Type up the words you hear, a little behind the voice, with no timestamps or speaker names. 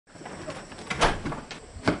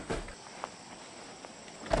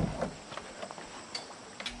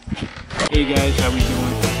Hey guys, how we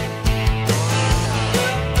doing?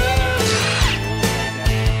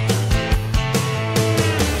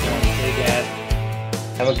 Hey Dad,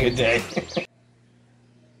 have a good day.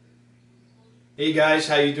 Hey guys,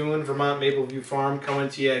 how you doing? Vermont Mapleview Farm coming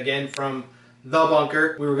to you again from the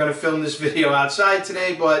bunker. We were going to film this video outside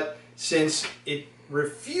today, but since it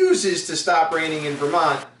refuses to stop raining in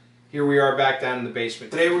Vermont, here we are back down in the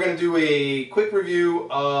basement. Today we're going to do a quick review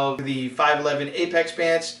of the 511 Apex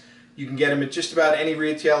Pants. You can get them at just about any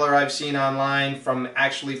retailer I've seen online, from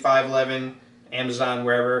actually 511, Amazon,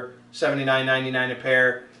 wherever, $79.99 a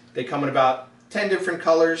pair. They come in about 10 different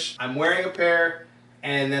colors. I'm wearing a pair,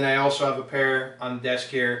 and then I also have a pair on the desk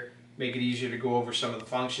here, make it easier to go over some of the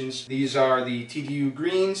functions. These are the TDU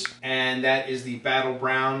greens, and that is the battle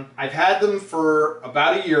brown. I've had them for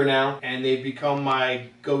about a year now, and they've become my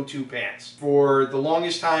go-to pants. For the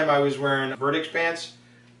longest time I was wearing Vertex pants.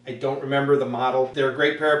 I don't remember the model. They're a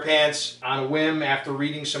great pair of pants. On a whim, after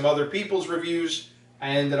reading some other people's reviews, I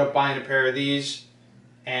ended up buying a pair of these,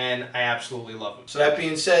 and I absolutely love them. So that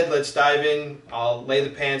being said, let's dive in. I'll lay the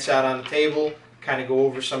pants out on the table, kind of go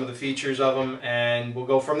over some of the features of them, and we'll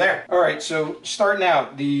go from there. All right, so starting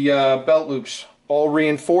out, the belt loops, all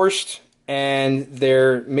reinforced, and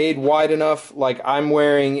they're made wide enough. Like, I'm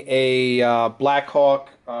wearing a Black Hawk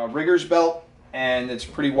Riggers belt, and it's a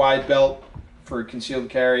pretty wide belt for concealed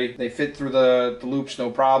carry. They fit through the loops, no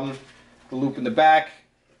problem. The loop in the back,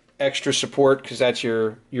 extra support, because that's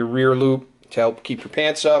your rear loop to help keep your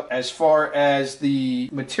pants up. As far as the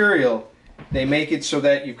material, they make it so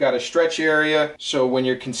that you've got a stretch area, so when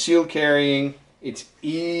you're concealed carrying, it's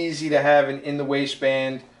easy to have an in the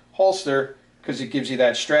waistband holster because it gives you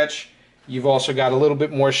that stretch. You've also got a little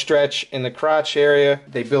bit more stretch in the crotch area.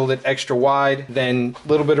 They build it extra wide. Then a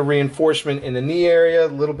little bit of reinforcement in the knee area, a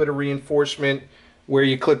little bit of reinforcement where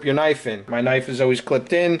you clip your knife in. My knife is always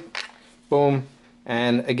clipped in, boom.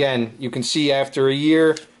 And again, you can see after a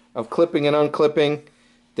year of clipping and unclipping,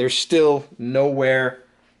 there's still no wear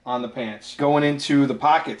on the pants. Going into the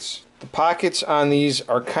pockets. The pockets on these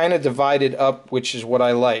are kind of divided up, which is what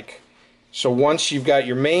I like. So once you've got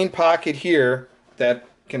your main pocket here that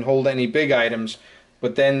can hold any big items,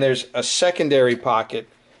 but then there's a secondary pocket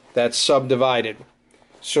that's subdivided.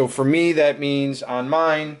 So for me, that means on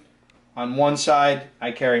mine, on one side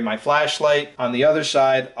I carry my flashlight, on the other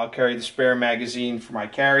side I'll carry the spare magazine for my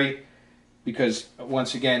carry, because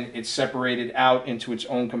once again it's separated out into its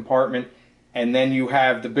own compartment. And then you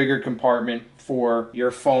have the bigger compartment for your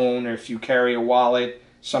phone, or if you carry a wallet,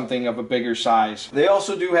 something of a bigger size. They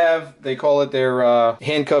also do have, they call it their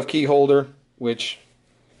handcuff key holder, which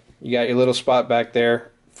you got your little spot back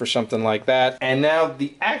there for something like that. And now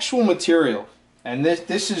the actual material, and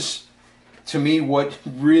this is to me what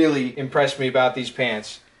really impressed me about these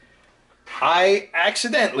pants. I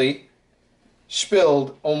accidentally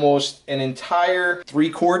spilled almost an entire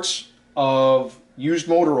 3 quarts of used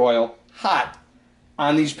motor oil hot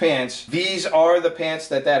on these pants. These are the pants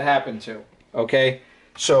that happened to, okay?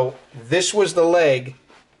 So this was the leg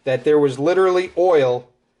that there was literally oil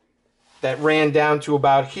that ran down to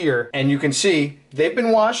about here, and you can see they've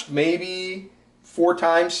been washed maybe 4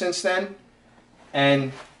 times since then,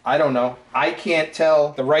 and I don't know, I can't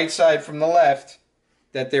tell the right side from the left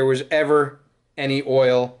that there was ever any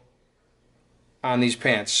oil on these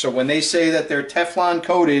pants. So when they say that they're Teflon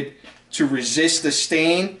coated to resist the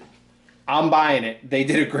stain, I'm buying it. They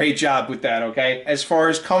did a great job with that, okay? As far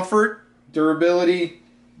as comfort, durability,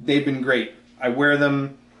 they've been great. I wear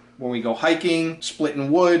them when we go hiking,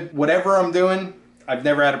 splitting wood, whatever I'm doing. I've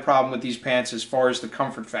never had a problem with these pants as far as the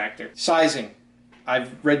comfort factor. Sizing.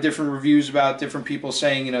 I've read different reviews about different people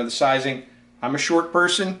saying, you know, the sizing. I'm a short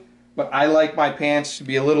person, but I like my pants to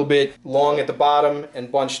be a little bit long at the bottom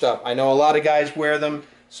and bunched up. I know a lot of guys wear them,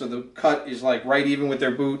 so the cut is like right even with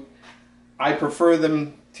their boot. I prefer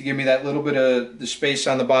them to give me that little bit of the space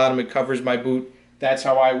on the bottom. It covers my boot. That's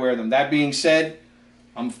how I wear them. That being said,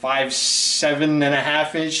 I'm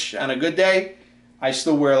 5'7.5" on a good day. I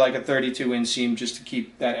still wear like a 32-inch seam just to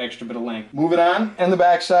keep that extra bit of length. Moving on, and the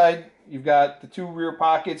back side, you've got the 2 rear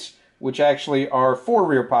pockets, which actually are 4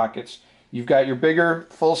 rear pockets. You've got your bigger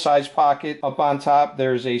full-size pocket up on top.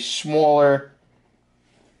 There's a smaller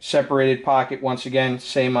separated pocket, once again,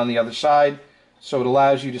 same on the other side. So it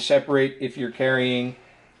allows you to separate if you're carrying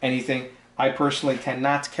anything. I personally tend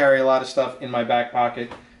not to carry a lot of stuff in my back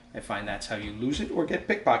pocket. I find that's how you lose it or get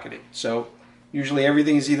pickpocketed. So usually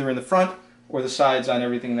everything is either in the front or the sides on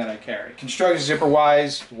everything that I carry. Constructed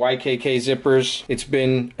zipper-wise, YKK zippers. It's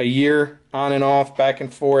been a year on and off, back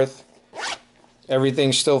and forth.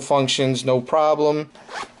 Everything still functions, no problem.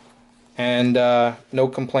 and no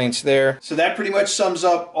complaints there. So that pretty much sums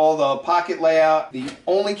up all the pocket layout. The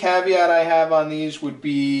only caveat I have on these would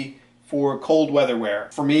be for cold weather wear.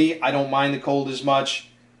 For me, I don't mind the cold as much.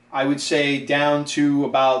 I would say down to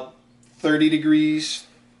about 30 degrees,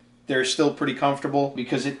 they're still pretty comfortable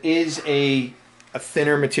because it is a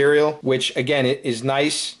thinner material, which again, it is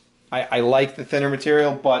nice. I like the thinner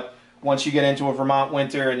material, but once you get into a Vermont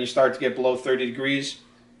winter and you start to get below 30 degrees,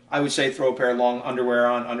 I would say throw a pair of long underwear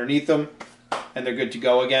on underneath them and they're good to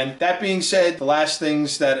go again. That being said, the last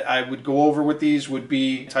things that I would go over with these would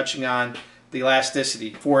be touching on the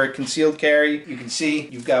elasticity. For a concealed carry, you can see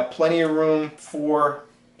you've got plenty of room for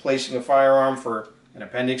placing a firearm for an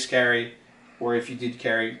appendix carry, or if you did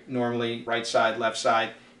carry normally right side, left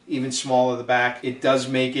side, even smaller the back. It does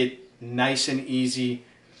make it nice and easy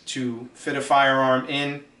to fit a firearm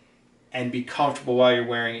in and be comfortable while you're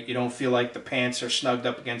wearing it. You don't feel like the pants are snugged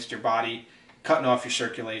up against your body, cutting off your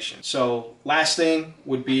circulation. So last thing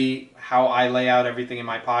would be how I lay out everything in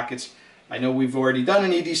my pockets. I know we've already done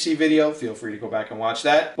an EDC video, feel free to go back and watch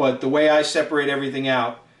that, but the way I separate everything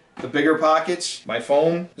out, the bigger pockets, my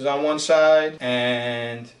phone is on one side,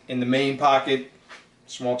 and in the main pocket,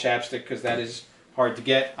 small chapstick because that is hard to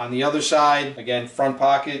get. On the other side, again, front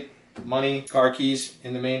pocket, money, car keys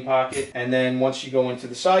in the main pocket, and then once you go into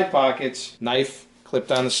the side pockets, knife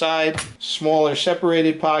clipped on the side, smaller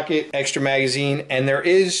separated pocket, extra magazine, and there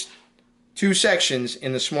is 2 sections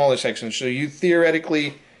in the smaller section, so you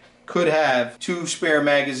theoretically could have 2 spare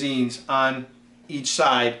magazines on each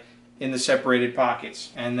side in the separated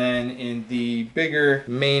pockets. And then in the bigger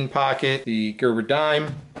main pocket, the Gerber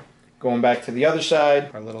dime, going back to the other side,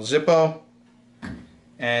 our little Zippo.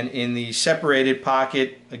 And in the separated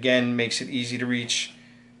pocket, again, makes it easy to reach,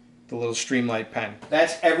 the little Streamlight pen.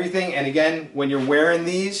 That's everything. And again, when you're wearing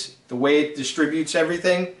these, the way it distributes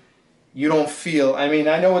everything, you don't feel, I mean,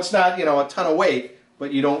 I know it's not, you know, a ton of weight,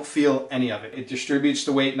 but you don't feel any of it. It distributes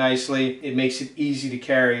the weight nicely. It makes it easy to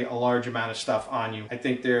carry a large amount of stuff on you. I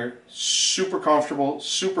think they're super comfortable,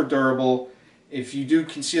 super durable. If you do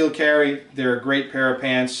concealed carry, they're a great pair of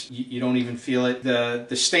pants. You don't even feel it.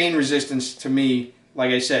 The stain resistance to me, like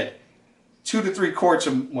I said, 2 to 3 quarts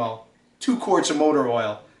of, well, 2 quarts of motor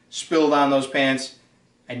oil spilled on those pants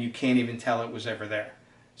and you can't even tell it was ever there.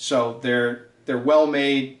 So they're well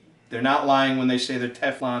made. They're not lying when they say they're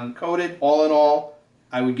Teflon coated. All in all,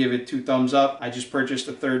 I would give it 2 thumbs up. I just purchased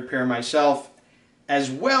a 3rd pair myself,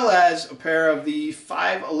 as well as a pair of the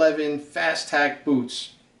 511 Fast Tack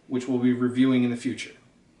boots, which we'll be reviewing in the future.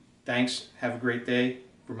 Thanks. Have a great day.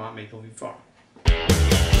 Vermont Maple View Farm.